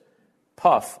this: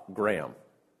 Puff Graham.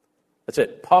 That's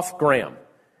it, Puff Graham.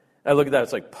 I look at that,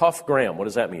 it's like, Puff Graham. What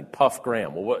does that mean, Puff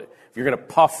Graham? Well, if you're going to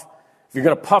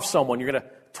puff someone, you're going to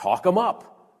talk them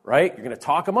up, right? You're going to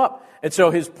talk them up. And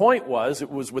so his point was, it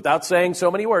was without saying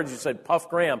so many words, he said, Puff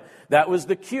Graham. That was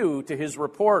the cue to his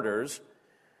reporters: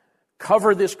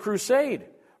 cover this crusade,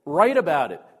 write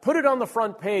about it, put it on the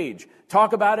front page,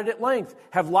 talk about it at length,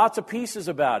 have lots of pieces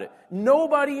about it.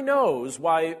 Nobody knows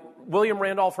why William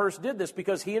Randolph Hearst did this,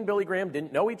 because he and Billy Graham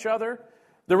didn't know each other.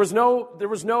 There was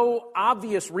no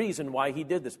obvious reason why he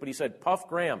did this, but he said, Puff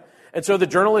Graham. And so the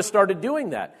journalists started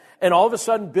doing that. And all of a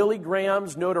sudden, Billy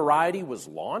Graham's notoriety was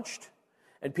launched,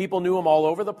 and people knew him all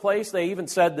over the place. They even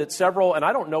said that several, and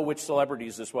I don't know which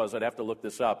celebrities this was, I'd have to look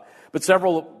this up, but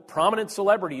several prominent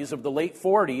celebrities of the late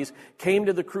 40s came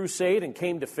to the crusade and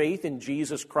came to faith in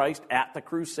Jesus Christ at the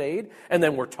crusade, and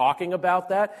then we're talking about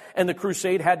that. And the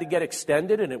crusade had to get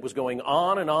extended, and it was going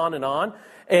on and on and on.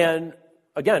 And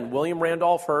again, William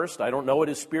Randolph Hearst, I don't know what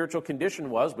his spiritual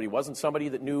condition was, but he wasn't somebody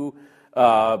that knew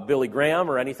Billy Graham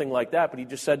or anything like that, but he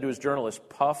just said to his journalist,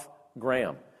 Puff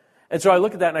Graham. And so I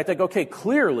look at that and I think, okay,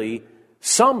 clearly,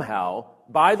 somehow,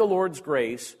 by the Lord's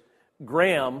grace,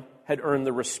 Graham had earned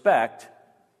the respect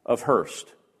of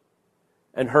Hearst.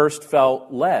 And Hearst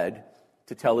felt led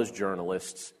to tell his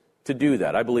journalists to do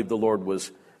that. I believe the Lord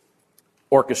was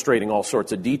orchestrating all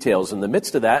sorts of details in the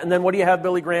midst of that. And then what do you have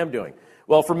Billy Graham doing?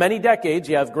 Well, for many decades,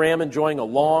 you have Graham enjoying a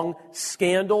long,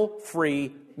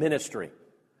 scandal-free ministry.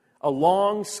 A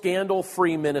long,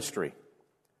 scandal-free ministry.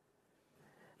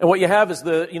 And what you have is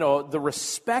the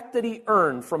respect that he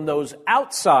earned from those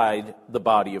outside the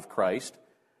body of Christ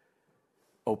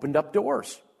opened up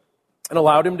doors and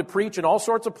allowed him to preach in all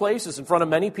sorts of places in front of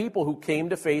many people who came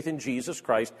to faith in Jesus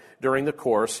Christ during the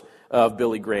course of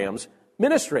Billy Graham's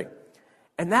ministry.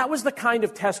 And that was the kind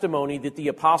of testimony that the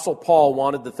Apostle Paul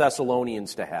wanted the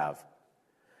Thessalonians to have.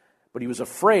 But he was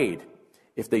afraid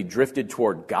if they drifted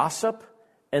toward gossip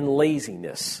and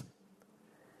laziness,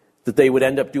 that they would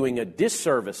end up doing a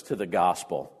disservice to the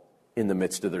gospel in the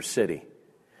midst of their city.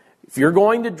 If you're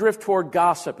going to drift toward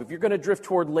gossip, if you're going to drift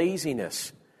toward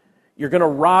laziness, you're going to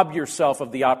rob yourself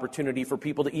of the opportunity for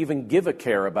people to even give a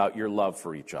care about your love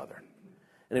for each other.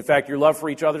 And in fact, your love for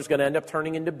each other is going to end up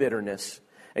turning into bitterness,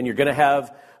 and you're going to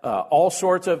have all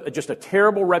sorts of just a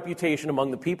terrible reputation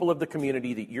among the people of the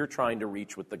community that you're trying to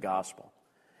reach with the gospel.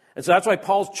 And so that's why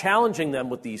Paul's challenging them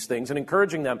with these things and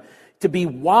encouraging them to be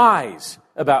wise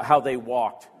about how they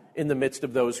walked in the midst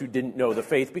of those who didn't know the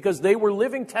faith, because they were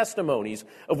living testimonies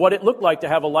of what it looked like to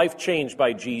have a life changed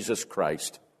by Jesus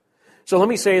Christ. So let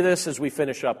me say this as we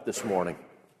finish up this morning.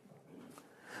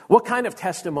 What kind of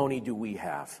testimony do we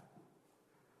have?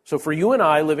 So for you and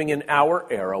I living in our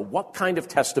era, what kind of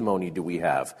testimony do we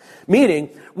have?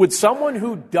 Meaning, would someone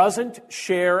who doesn't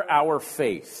share our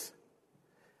faith,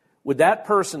 would that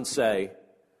person say,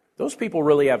 those people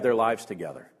really have their lives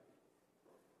together?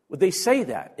 Would they say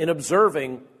that in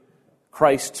observing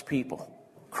Christ's people,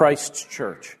 Christ's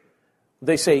church? Would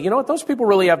they say, you know what, those people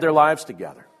really have their lives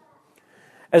together?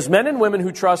 As men and women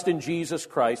who trust in Jesus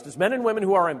Christ, as men and women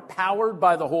who are empowered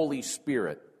by the Holy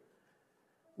Spirit,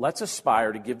 let's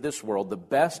aspire to give this world the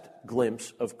best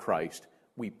glimpse of Christ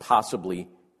we possibly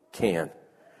can.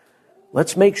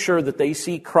 Let's make sure that they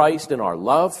see Christ in our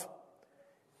love,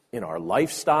 in our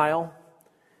lifestyle,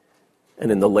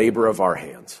 and in the labor of our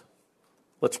hands.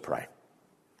 Let's pray.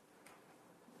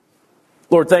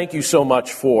 Lord, thank you so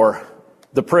much for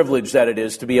the privilege that it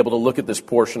is to be able to look at this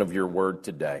portion of your word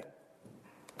today.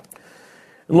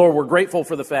 And Lord, we're grateful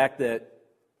for the fact that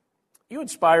you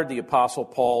inspired the Apostle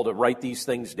Paul to write these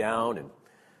things down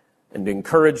and to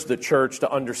encourage the church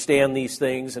to understand these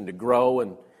things and to grow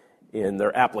in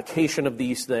their application of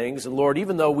these things. And Lord,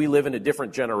 even though we live in a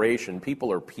different generation,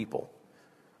 people are people.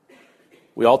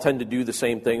 We all tend to do the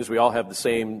same things. We all have the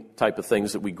same type of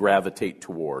things that we gravitate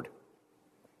toward.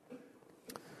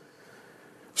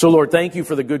 So Lord, thank you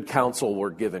for the good counsel we're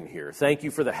given here. Thank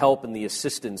you for the help and the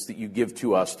assistance that you give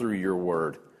to us through your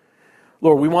word.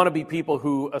 Lord, we want to be people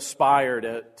who aspire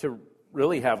to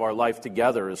really have our life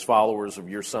together as followers of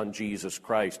your Son, Jesus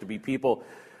Christ, to be people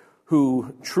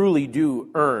who truly do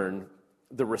earn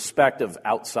the respect of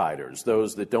outsiders,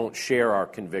 those that don't share our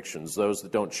convictions, those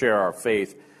that don't share our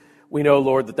faith. We know,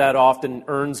 Lord, that often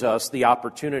earns us the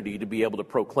opportunity to be able to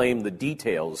proclaim the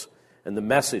details and the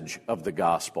message of the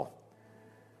gospel.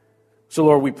 So,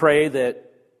 Lord, we pray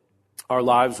that our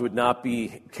lives would not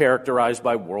be characterized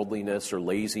by worldliness or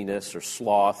laziness or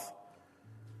sloth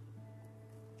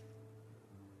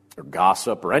or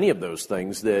gossip or any of those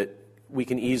things that we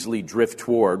can easily drift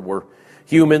toward. We're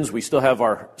humans. We still have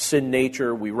our sin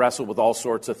nature. We wrestle with all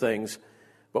sorts of things.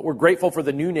 But we're grateful for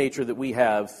the new nature that we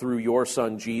have through your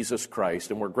Son, Jesus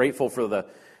Christ. And we're grateful for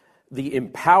the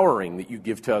empowering that you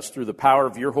give to us through the power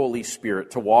of your Holy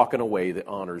Spirit to walk in a way that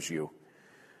honors you.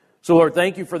 So, Lord,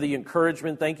 thank you for the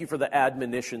encouragement. Thank you for the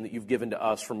admonition that you've given to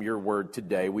us from your word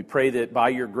today. We pray that by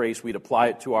your grace we'd apply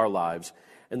it to our lives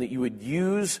and that you would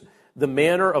use the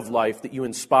manner of life that you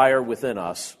inspire within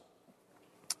us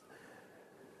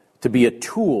to be a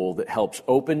tool that helps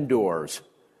open doors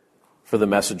for the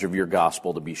message of your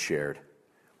gospel to be shared.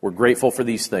 We're grateful for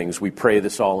these things. We pray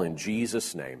this all in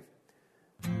Jesus' name.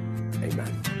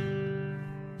 Amen.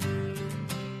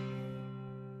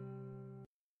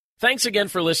 Thanks again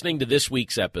for listening to this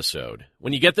week's episode.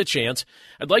 When you get the chance,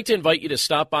 I'd like to invite you to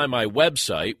stop by my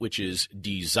website, which is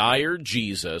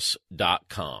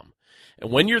desirejesus.com.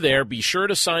 And when you're there, be sure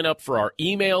to sign up for our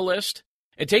email list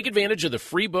and take advantage of the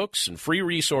free books and free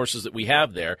resources that we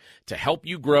have there to help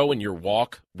you grow in your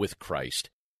walk with Christ.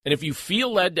 And if you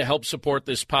feel led to help support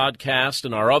this podcast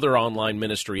and our other online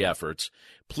ministry efforts,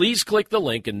 please click the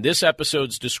link in this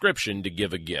episode's description to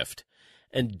give a gift.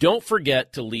 And don't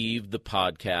forget to leave the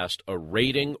podcast a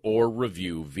rating or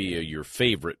review via your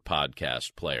favorite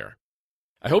podcast player.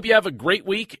 I hope you have a great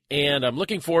week, and I'm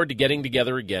looking forward to getting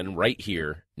together again right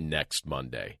here next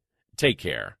Monday. Take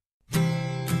care.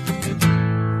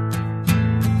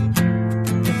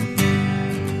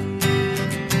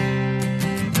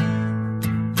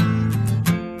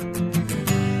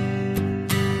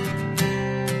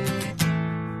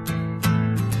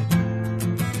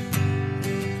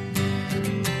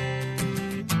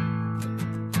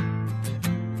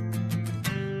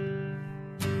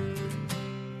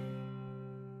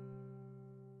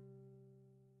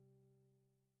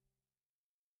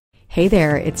 Hey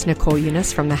there, it's Nicole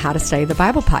Eunice from the How to Study the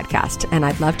Bible podcast, and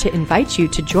I'd love to invite you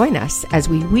to join us as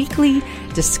we weekly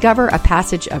discover a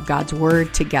passage of God's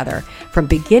Word together. From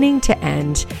beginning to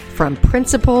end, from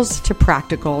principles to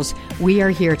practicals, we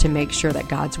are here to make sure that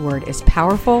God's Word is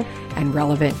powerful and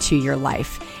relevant to your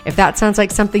life. If that sounds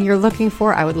like something you're looking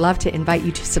for, I would love to invite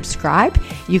you to subscribe.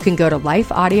 You can go to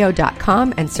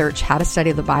lifeaudio.com and search How to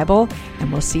Study the Bible,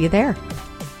 and we'll see you there.